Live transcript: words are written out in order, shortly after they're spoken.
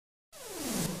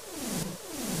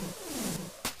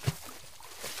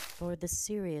for the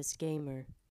serious gamer.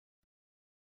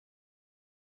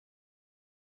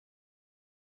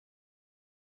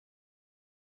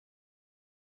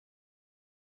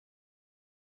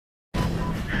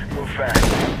 Move fast.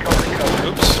 Cover.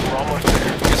 Oops. We're almost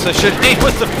there. Guess I should aim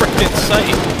with the frickin'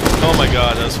 sight. Oh my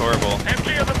god, that's horrible.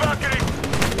 Empty of the balcony.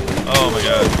 Oh my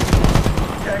god.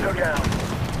 Tango down.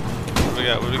 What do we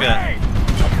got? What do we got?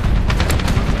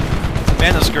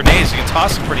 Man, those grenades, you can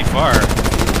toss them pretty far.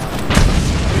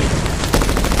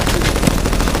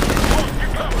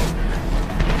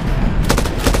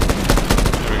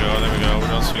 There we go, there we go. What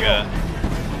else we got?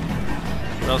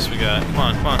 What else we got? Come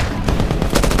on, come on.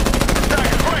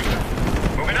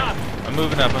 Moving up. I'm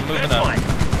moving up, I'm moving up.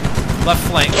 Left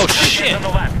flank. Oh shit! On the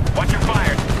left. Watch your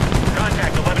fire.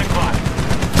 Contact 11 o'clock.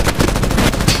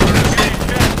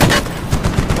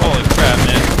 Holy crap,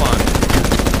 man. Come on.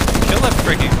 Kill that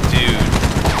freaking dude.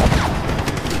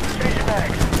 Change your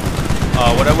bags.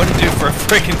 Oh, what I wouldn't do for a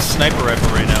freaking sniper rifle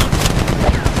right now.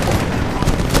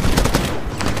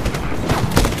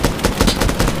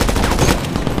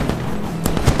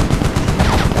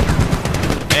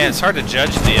 Man, it's hard to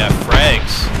judge the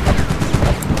frags.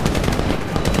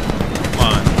 Come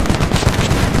on.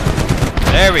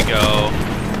 There we go.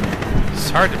 It's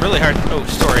hard, really hard. Oh,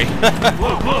 sorry.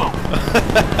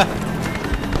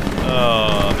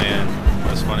 Oh man,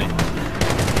 that was funny.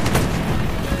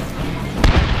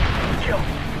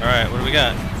 Alright, what do we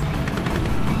got?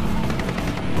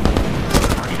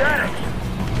 Static.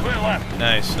 Clear left.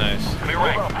 Nice, nice. Clear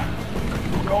right.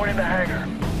 We're going in the hangar.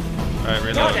 Alright,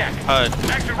 reload. HUD.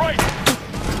 Exit right.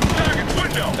 Target's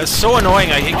window. That's so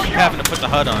annoying, I keep having to put the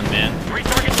HUD on, man. 3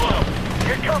 targets low.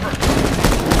 Get cover.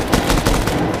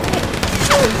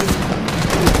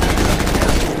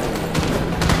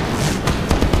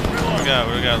 What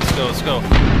do we got? Let's go, let's go.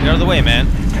 Get out of the way, man.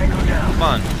 Tango down. Come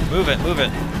on, move it, move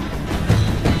it.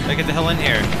 Gotta get the hell in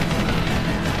here.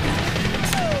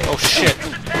 Oh shit.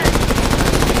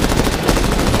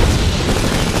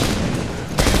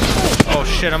 Oh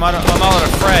shit, I'm all out of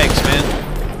frags, man.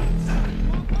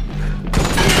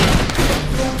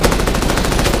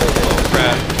 Oh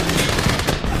crap.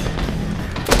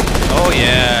 Oh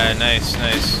yeah, nice,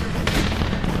 nice.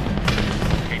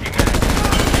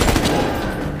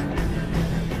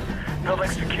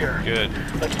 Building secure. Good.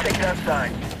 Let's take that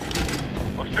side.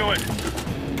 Let's do it.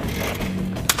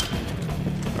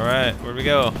 Alright, where do we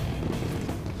go?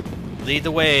 Lead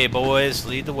the way, boys.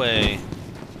 Lead the way.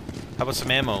 How about some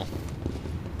ammo?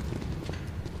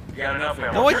 You got enough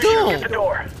ammo. No, I Get don't. the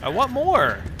door. I want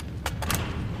more.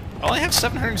 I only have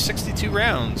 762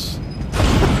 rounds.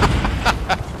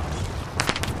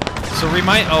 So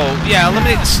remind. Oh yeah,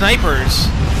 eliminate the snipers.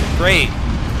 Great.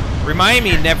 Remind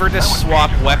me never to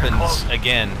swap weapons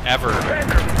again, ever.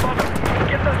 Commander, mother,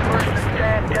 get those first and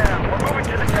stand down. We're moving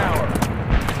to the tower.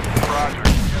 Roger.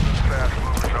 Get those fast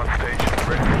movers on station.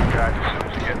 Ready for you guys as soon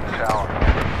as you get in the tower.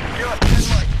 Just 10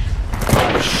 lights.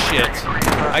 Oh shit.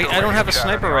 I don't have a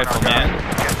sniper rifle, man.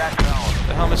 Get that tower. What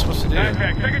the hell am I supposed to do?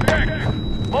 Take it back.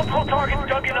 Multiple targets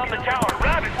dug in on the tower.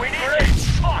 Rabbit, we need you.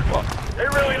 Fuck. They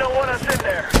really don't want us in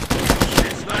there.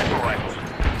 Sniper rifles.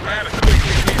 Rabbit,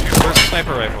 Where's the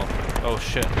sniper rifle? Oh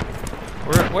shit.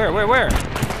 Where?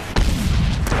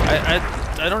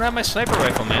 I don't have my sniper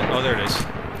rifle, man. Oh, there it is.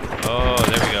 Oh,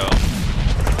 there we go.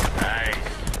 Nice.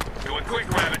 Do it quick,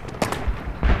 Rabbit.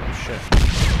 Oh, shit.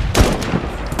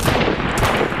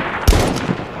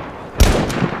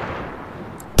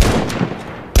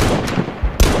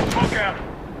 Smoke out.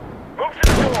 Move to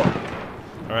the door.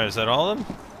 Alright, is that all of them?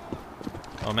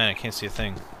 Oh man, I can't see a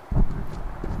thing.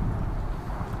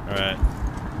 Alright.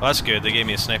 Well, that's good. They gave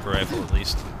me a sniper rifle at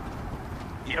least.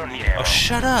 You don't need ammo. Oh,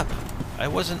 shut up! I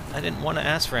didn't want to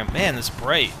ask for him. Man, it's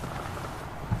bright.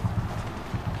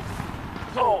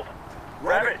 Hold.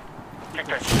 Rabbit. Kick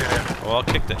that shit in. Well, I'll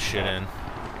kick that shit in.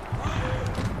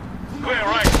 Clear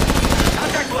right.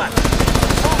 Contact left.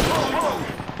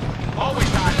 Move. Always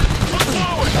not. Look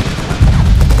forward.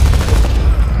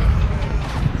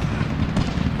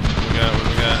 What do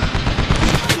we got?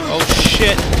 Oh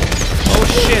shit! Oh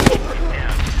shit!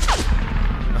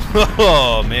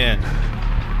 Oh man.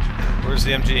 Where's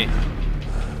the MG?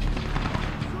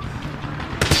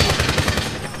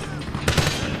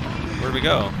 Where'd we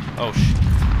go? Oh sh.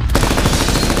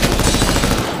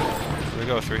 Where'd we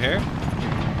go? Through here?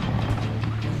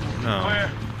 No. Clear.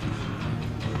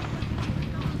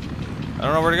 I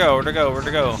don't know where to go. Where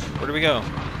do we go?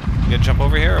 You gotta jump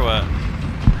over here or what?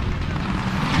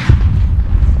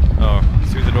 Oh,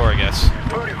 through the door, I guess.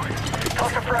 Voodoo.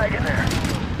 Toss a frag in there.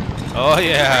 Oh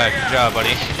yeah, good job,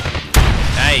 buddy.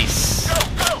 Nice. Go,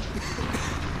 go.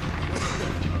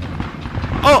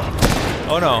 Oh!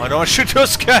 Oh no, I don't want to shoot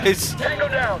those guys! Tango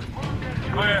down!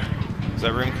 Clear. Is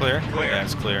that room clear? Clear. Yeah,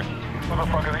 it's clear. What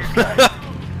the fuck are these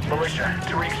guys? Militia,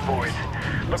 Tariq's boys.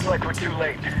 Looks like we're too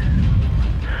late.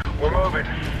 We're moving.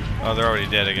 Oh, they're already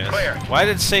dead, I guess. Clear. Why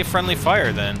did it say friendly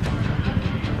fire then?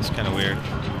 It's kind of weird.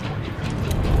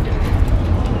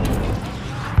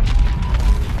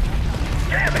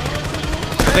 Damn it!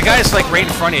 But the guy's like right in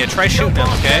front of you. Try shooting him,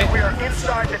 okay? We are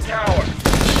inside the tower.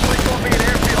 Please don't be an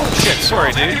airfield. Oh shit,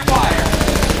 sorry, dude.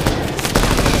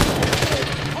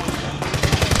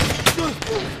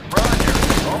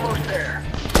 Roger. Almost there.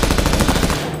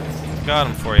 Got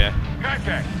him for you.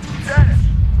 Contact. Status.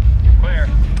 Clear.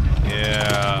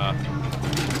 Yeah.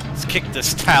 Let's kick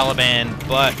this Taliban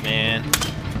butt, man.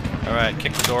 Alright,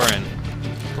 kick the door in.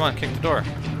 Come on, kick the door.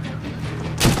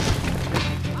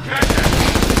 Contact.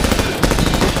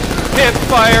 Hip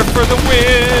fire for the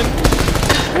win!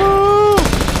 Woo!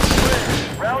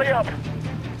 Rally up.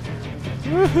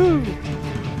 Woohoo!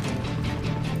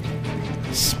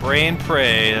 Spray and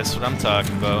pray, that's what I'm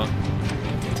talking about.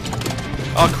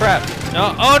 Oh crap!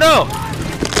 No! Oh no!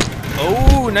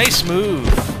 Oh, nice move!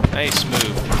 Nice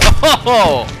move.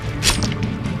 Oh!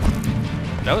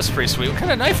 That was pretty sweet. What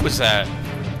kind of knife was that?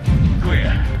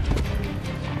 Clear.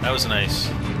 That was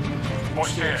nice. More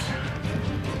stairs.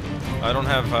 I don't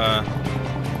have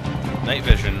night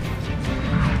vision.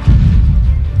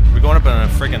 Are we going up in a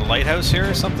friggin' lighthouse here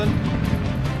or something?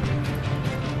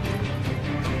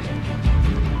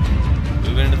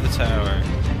 Moving into the tower.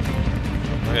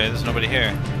 Okay, there's nobody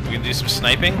here. We can do some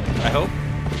sniping, I hope.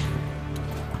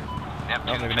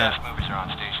 Neptune, maybe fast not. movers are on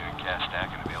station and cast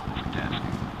stack and available for task.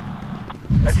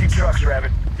 I see trucks,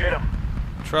 Rabbit. Hit them.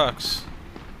 Trucks.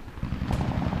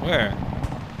 Where?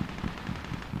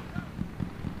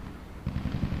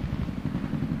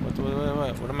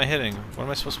 What am I hitting? What am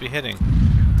I supposed to be hitting?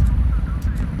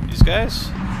 These guys?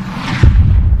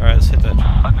 Alright, let's hit that.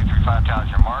 Ugly 3-5 Tower,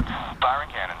 your mark. Firing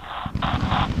cannon.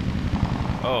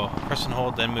 Oh, press and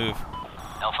hold, then move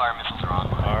Hellfire missiles are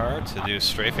online. R to do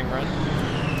strafing run.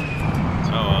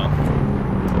 Oh well.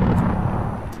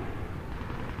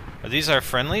 Are these our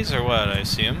friendlies or what, I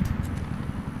assume?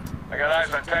 I got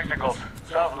eyes on technicals.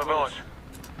 South of the village.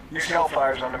 Use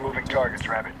hellfires on the moving targets,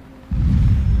 Rabbit.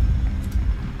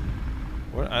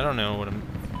 What? I don't know what I'm...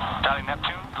 Dotting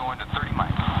Neptune, going to 30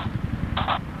 miles.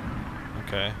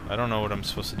 Okay, I don't know what I'm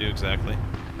supposed to do exactly.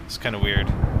 It's kind of weird.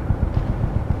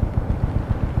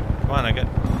 Come on, I got...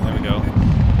 There we go.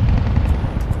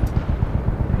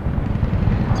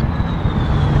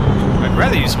 I'd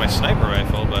rather use my sniper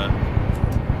rifle, but...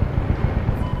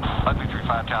 Ugly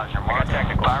 3-5 Tower, your I mark. got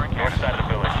technicals. Firing North cannon. side of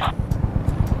the village.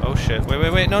 Oh shit,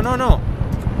 wait, no.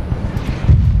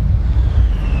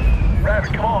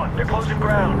 Rabbit, come on. They're closing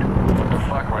ground. What the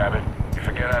fuck, Rabbit? You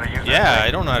forget how to use that Yeah, thing?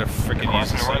 I don't know how to frickin' use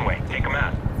Crossing this the thing. runway. Take them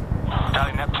out.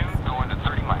 Dotting Neptune, going to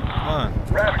 30 miles. Come on.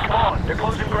 Rabbit, come on. They're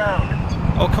closing ground.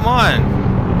 Oh, come on!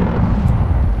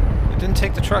 It didn't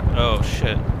take the truck. Oh,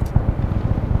 shit.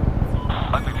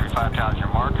 Ugly 3-5 Tower, your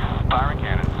mark. Firing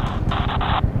cannon.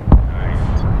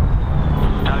 Nice.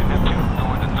 Dotting Neptune,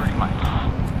 going to 30 miles.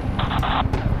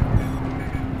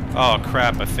 Oh,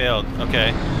 crap, I failed.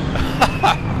 Okay.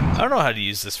 I don't know how to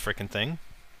use this frickin' thing.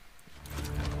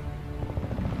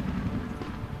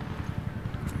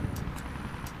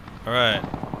 Alright.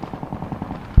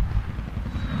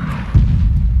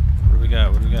 What do we got?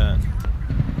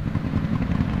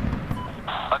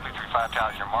 Ugly 3-5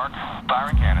 Tower, your mark.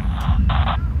 Firing cannon.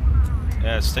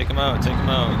 Yeah, let's take him out,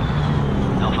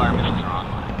 Hellfire missiles are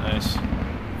online. Nice.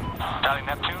 Dotting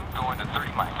Neptune, going to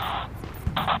 30 miles.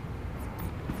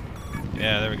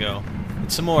 Yeah, there we go.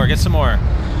 Get some more. I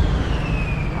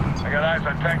got eyes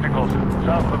on technicals.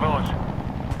 South of the village.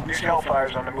 Use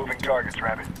hellfires on the moving targets,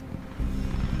 Rabbit.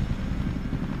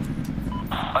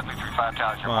 Ugly 3-5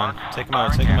 Tower, your Come on, mark. take him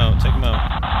out, Firing cannon. take him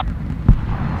out.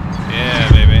 Yeah,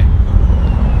 baby.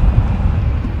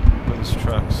 Those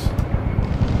trucks.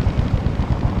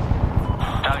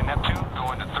 Dotting Neptune,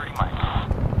 going to 30 miles.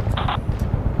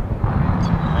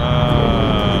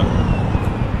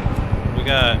 What we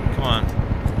got? Come on.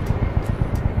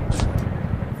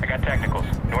 I got technicals.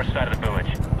 North side of the village.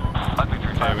 Ugly 3-5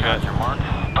 Yeah, we Tower, got- your mark.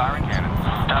 Firing cannon.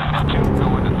 Dotting Neptune,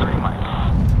 going to 30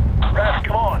 miles. Rabbit,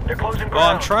 come on. They're closing Oh,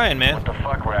 ground. I'm trying, man. What the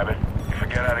fuck, Rabbit? You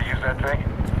forget how to use that thing?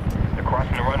 They're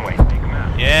crossing the runway. Take them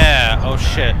out. Yeah. Oh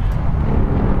shit.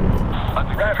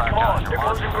 Ugly Rabbit, 3-5 come Tower, on. your They're mark.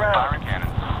 closing ground. Firing cannon.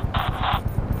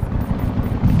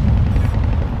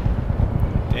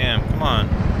 Damn. Come on.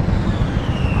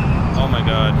 Oh my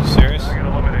god. You serious? I got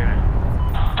eliminated.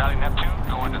 Dotting Neptune,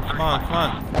 going to 30 Come on.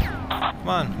 miles. Come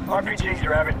on. RPGs,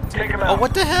 Rabbit. Take them out. Oh,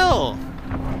 what the hell?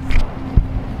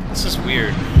 This is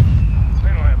weird. Clear.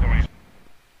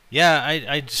 Yeah,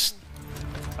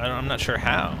 I'm not sure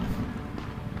how.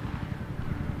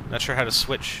 Not sure how to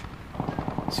switch.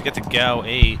 So you get the GAU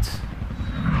 8.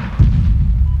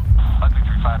 Ugly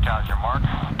 3-5 challenge your mark.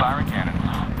 Firing cannon.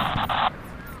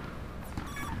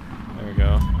 There we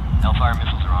go. Hellfire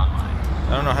missiles are online. I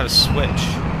don't know how to switch.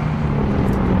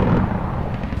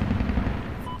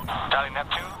 Charlie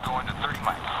Neptune going to 30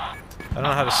 miles. I don't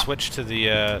know how to switch to the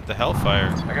Hellfire.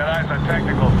 I got eyes on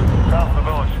tacticals. South of the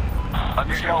village.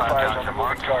 Ugly Use 3-5 hellfires challenge on your the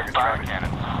mark. moving target. Firing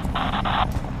cannon.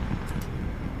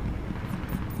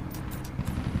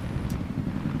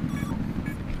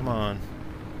 Come on.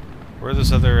 Where are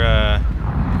those other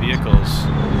vehicles?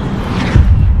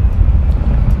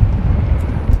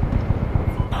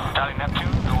 Charlie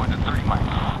Neptune going to 30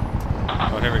 miles.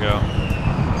 Oh, here we go.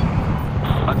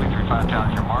 Ugly 3-5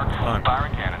 challenge your mark. Come on.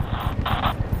 Firing cannon.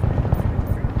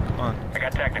 Come on. I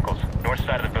got tacticals. North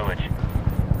side of the village.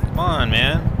 Come on,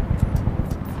 man.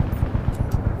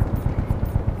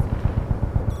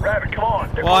 Rabbit, come on.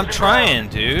 They're Well, I'm closing trying, around.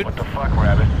 dude. What the fuck,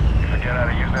 Rabbit? You forget how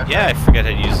to use that Yeah, I thing? forget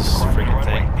how to use this Cross the freaking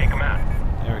runway. thing. Take him out.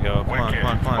 There we go. Come on, Wicked. come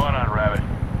on, come Spot on. on, Rabbit.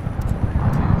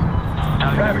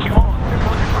 Charlie Rabbit, Neptune. come on. They're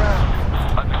closing ground.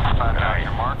 Ugly 3-5 challenge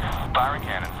your mark. Firing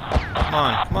cannon. Come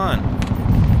on, come on.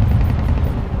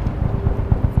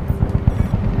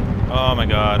 Oh my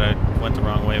god, I went the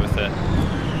wrong way with it.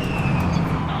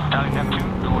 Charlie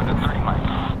Neptune going to 30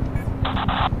 miles.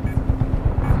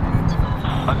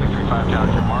 Ugly 3-5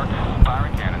 challenge your mark.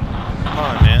 Firing cannon. Come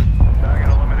on, man. Target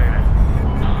eliminated.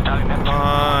 Charlie Neptune Come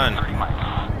on. going to 30 miles.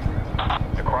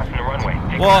 They're crossing the runway.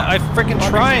 Take Well, him out. I freaking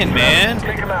trying, man.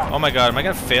 Take him out. Oh my god, am I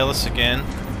gonna fail this again?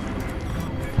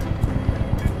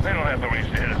 They don't have the reach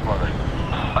to hit his mother.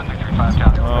 Ugly 3-5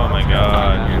 challenge. Oh my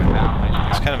god.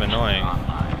 It's kind of annoying.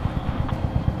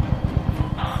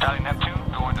 Charlie Neptune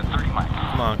going to 30 miles.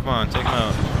 Come on, take him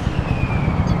out.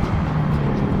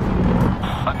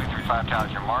 Ugly 3-5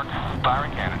 challenge your mark.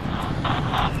 Firing cannon.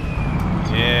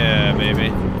 Yeah, baby.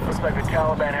 Looks like the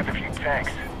Taliban have a few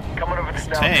tanks. Coming over this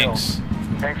downhill. Tanks.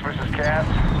 Tanks versus Cavs?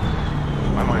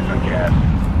 My mind's on Cavs.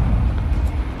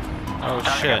 Oh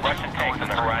Charlie shit. got Russian tanks on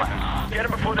the horizon. Get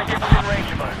them before they get within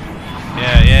range of us.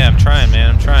 Yeah, I'm trying, man.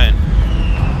 I'm trying.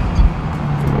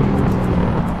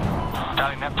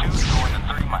 Charlie Neptune going to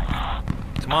 30 miles.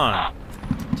 Come on.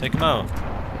 Take him out.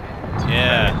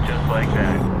 Yeah. Just like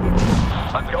that.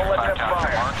 Ugly Don't let 3-5 them challenge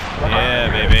your fire. mark. Yeah,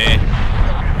 baby.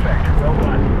 Good factor. Well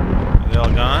done. Are they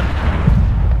all gone?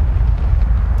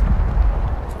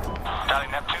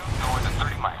 Charlie Neptune going to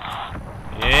 30 miles.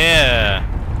 Yeah.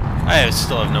 I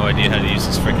still have no idea how to use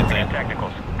this freaking thing.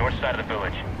 Tacticals. North side of the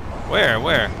village.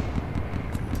 Where?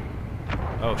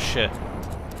 Oh shit.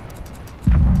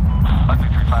 Ugly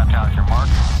 3-5 challenge your mark.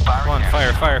 Firing Come on,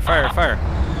 cannon. fire.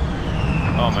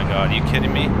 Oh my god, are you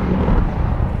kidding me?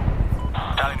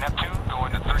 Charlie Neptune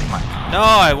going to 30 miles. No,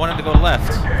 I wanted to go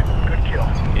left. Okay. Good kill.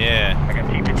 Yeah. I got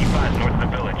T-55 north of the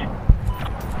village.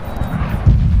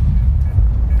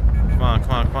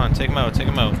 Come on, take him out.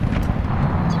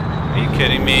 Are you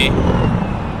kidding me?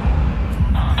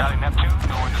 Charlie Neptune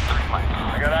going to 30 miles. I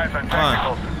got eyes on Come on.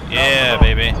 tacticals. Yeah,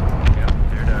 baby. Yep,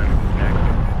 they're done. Next.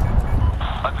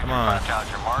 Ugly Come on. 3-5 challenge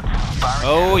your mark. Firing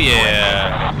Oh cannon.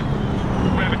 yeah.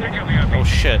 Rabbit, take out the other. Oh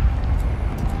shit.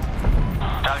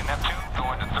 Charlie Neptune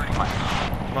going to 30 miles.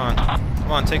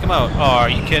 Come on, take him out. Oh, are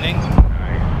you kidding? Ugly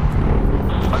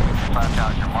 3-5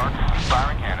 challenge your mark.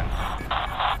 Firing cannon.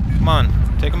 Come on,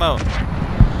 take him out. Target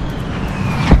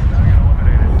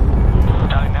eliminated.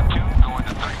 Charlie Neptune going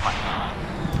to 30 miles.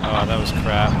 Oh, that was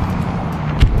crap.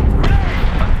 Ugly 3-5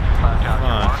 challenge Come your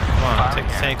mark. on, Firing take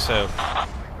the cannon. tanks out.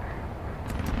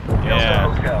 Delta Yeah.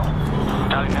 Hotel.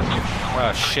 Charlie Neptune going Oh to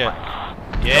 30 shit. miles.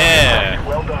 Yeah.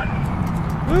 Well done.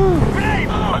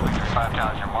 Ugly 3-5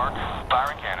 challenge your mark.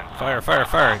 Firing cannon. Fire.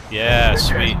 Yeah,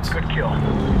 sweet. Good kill.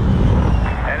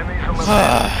 Enemies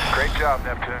eliminated. Great job,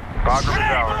 Neptune. Bagram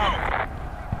is ours.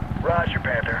 Roger,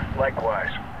 Panther.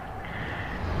 Likewise.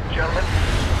 Gentlemen,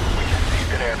 we just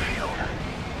seized an airfield.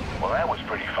 Well, that was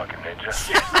pretty fucking ninja.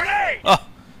 Oh,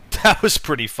 that was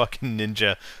pretty fucking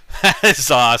ninja. That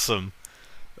is awesome.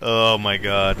 Oh my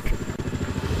god.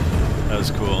 That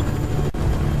was cool.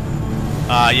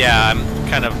 Yeah, I'm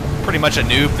kind of pretty much a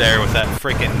noob there with that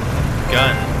freaking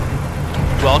gun.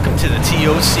 Welcome to the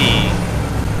TOC.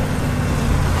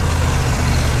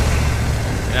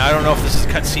 Now, I don't know if this is a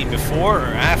cutscene before or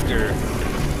after,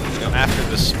 after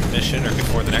this mission or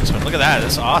before the next one. Look at that,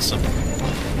 that's awesome.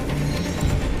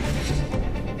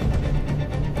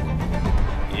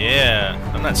 Yeah,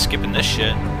 I'm not skipping this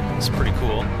shit. It's pretty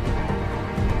cool.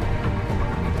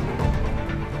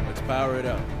 Let's power it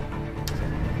up.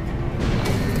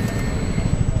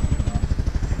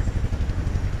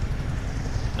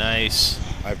 Nice.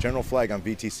 I have general flag on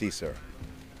VTC, sir.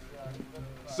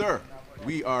 Sir,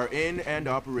 we are in and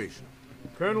operational.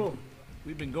 Colonel,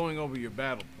 we've been going over your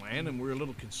battle plan, and we're a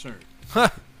little concerned. Huh.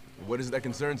 What is it that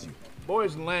concerns you?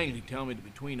 Boys in Langley tell me that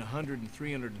between 100 and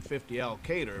 350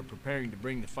 Al-Qaeda are preparing to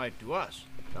bring the fight to us.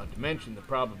 Not to mention the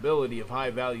probability of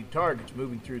high-value targets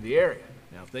moving through the area.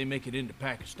 Now, if they make it into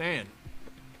Pakistan,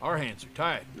 our hands are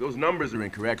tied. Those numbers are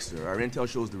incorrect, sir. Our intel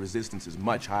shows the resistance is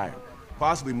much higher.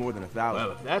 Possibly more than 1,000.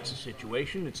 Well, if that's the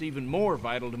situation, it's even more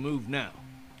vital to move now.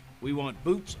 We want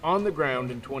boots on the ground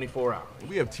in 24 hours.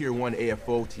 We have Tier 1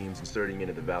 AFO teams inserting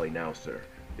into the valley now, sir.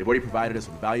 They've already provided us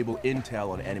with valuable intel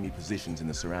on enemy positions in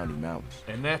the surrounding mountains.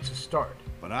 And that's a start.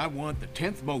 But I want the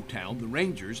 10th Motown, the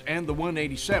Rangers, and the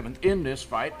 187th in this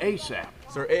fight ASAP.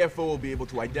 Sir, AFO will be able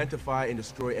to identify and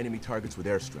destroy enemy targets with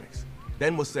airstrikes.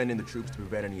 Then we'll send in the troops to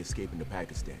prevent any escape into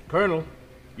Pakistan. Colonel,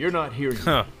 you're not hearing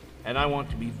me, and I want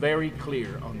to be very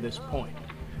clear on this point.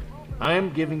 I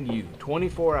am giving you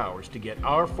 24 hours to get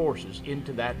our forces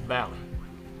into that valley.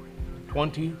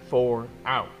 24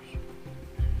 hours.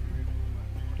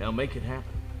 Now make it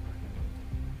happen.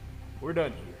 We're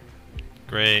done here.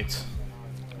 Great.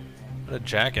 What a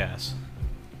jackass.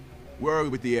 Where are we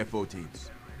with the AFO teams?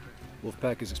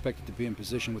 Wolfpack is expected to be in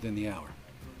position within the hour.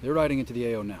 They're riding into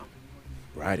the AO now.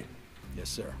 Riding? Yes,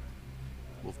 sir.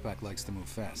 Wolfpack likes to move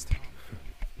fast.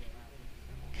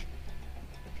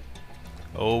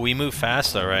 Oh, we move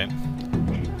fast, all right.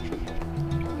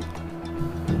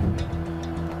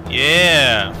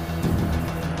 Yeah.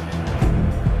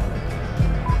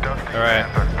 Dusty All right.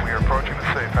 Panther, we are approaching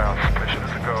the safe house. Mission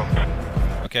is a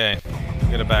go. Okay,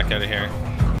 get it back out of here.